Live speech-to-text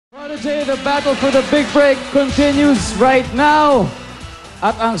Protégé, the battle for the big break continues right now.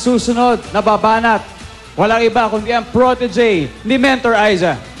 At ang susunod na babanat, walang iba kundi ang Protégé ni Mentor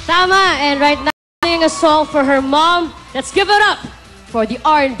Aiza. Tama, and right now, singing a song for her mom. Let's give it up for the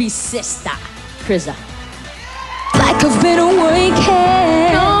R&B sister, Krizza. Like I've been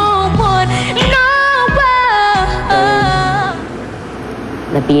awakened. No one, no one.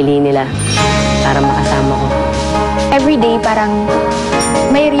 Napili nila para makasama ko. Every day parang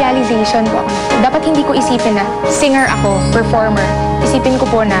may realization po ako. Dapat hindi ko isipin na singer ako, performer. Isipin ko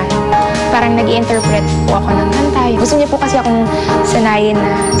po na parang nag-i-interpret po ako ng kanta. Gusto niya po kasi akong sanayin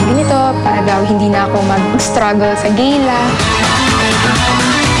na ganito para daw hindi na ako mag-struggle sa gala.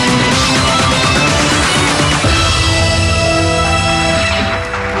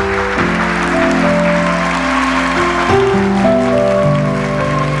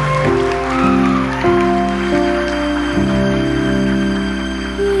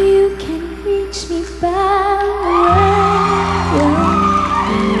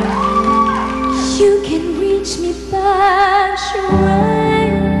 You can reach me by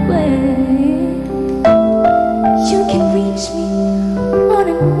right way. You can reach me on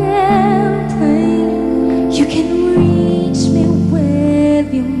an airplane. You can reach me with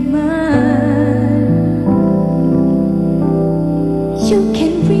your mind. You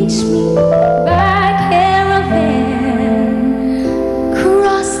can reach me by caravan.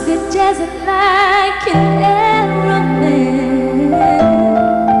 Cross the desert like an aeroplane.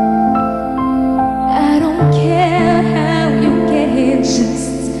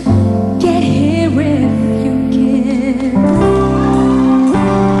 Just get here if you can.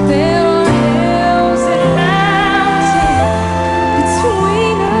 There are hills and mountains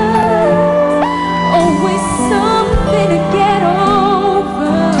between us. Always something to get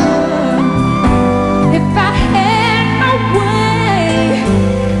over. If I had my way,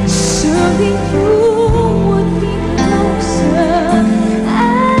 surely you would be closer. I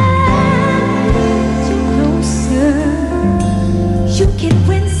need you closer. You can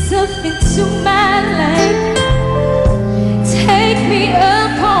bring something to my life. Take me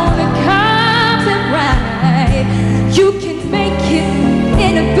up on a carpet ride. You can make it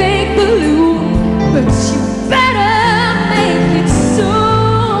in a big balloon, but you better make it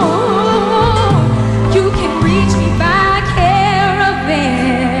soon. You can reach me by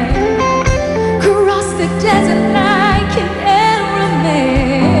caravan. Cross the desert like an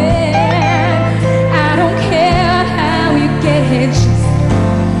aeroplane. I don't care how you get here.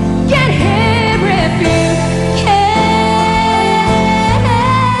 Get here if you can.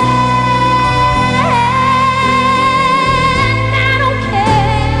 I don't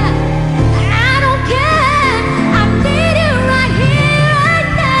care. I don't care. I need you right here,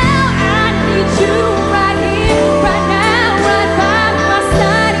 right now. I need you right here, right now, right by my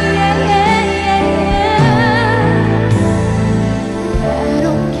side. Yeah, yeah, yeah, yeah. I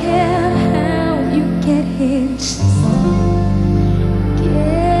don't care how you get here. Just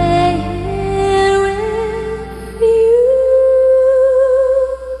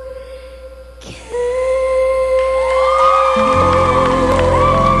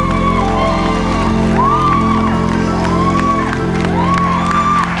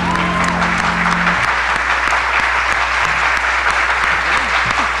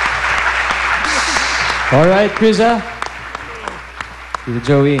Alright, Krizza. Tito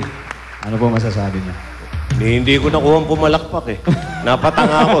Joey, ano po masasabi niyo? Hindi ko nakuha ang pumalakpak eh.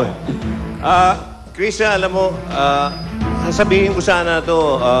 Napatanga ako eh. Krizza, alam mo, sasabihin ko sana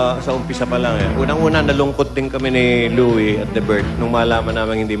to sa umpisa pa lang eh. Unang-una, nalungkot din kami ni Louie at The Bert nung malaman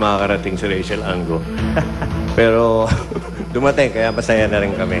namin hindi makakarating si Rachel Ango. Pero dumating, kaya masaya na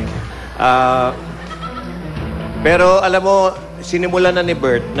rin kami. Pero alam mo, sinimulan na ni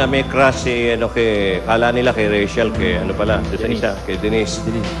Bert na may crush si, kala nila kay Rachel, kay ano pala, sa isa, kay Denise.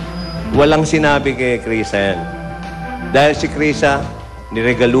 Walang sinabi kay Krizza yan. Dahil si Krizza,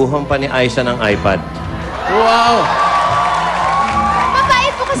 niregaluhan pa ni Aiza ng iPad. Wow!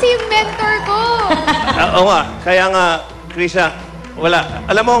 Mabait po kasi yung mentor ko. Oo nga, kaya nga, Krizza, wala.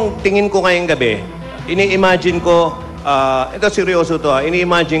 Alam mo, ang tingin ko ngayong gabi, ini-imagine ko, ito seryoso to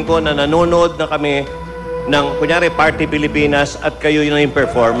ini-imagine ko na nanonood na kami ng, kunyari, Party Pilipinas at kayo yung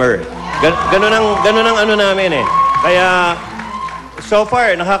performer. Ganun ang ano namin eh. Kaya, so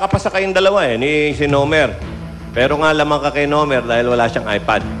far, nakakapasa kayong dalawa eh, ni si Nomer. Pero nga lamang ka kay Nomer dahil wala siyang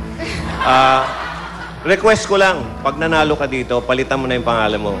iPad. Request ko lang, pag nanalo ka dito, palitan mo na yung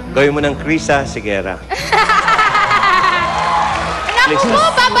pangalan mo. Gawin mo ng Krizza Sigera. Naku po,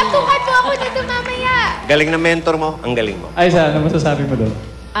 babatukan mo ako dito mamaya. Galing na mentor mo, ang galing mo. Aiza, ano masasabi mo doon?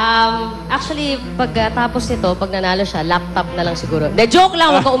 Actually, pagkatapos nito, pag nanalo siya, laptop na lang siguro. De, joke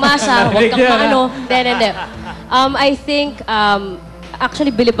lang, huwag kang umasa, huwag kang maano. Hindi. I think,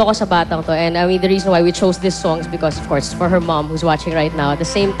 actually, bilib ako sa batang to. And I mean, the reason why we chose this song is because, of course, for her mom who's watching right now. At the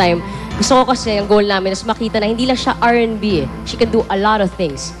same time, gusto ko kasi, ang goal namin is makita na hindi lang siya R&B eh. She can do a lot of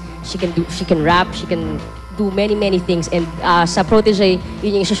things. She can rap, she can do many things. And sa Protégé,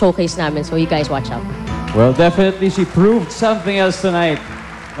 yun yung showcase namin. So you guys watch out. Well, definitely she proved something else tonight.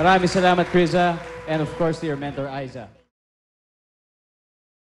 Maraming salamat, Krizza. And of course, to your mentor, Aiza.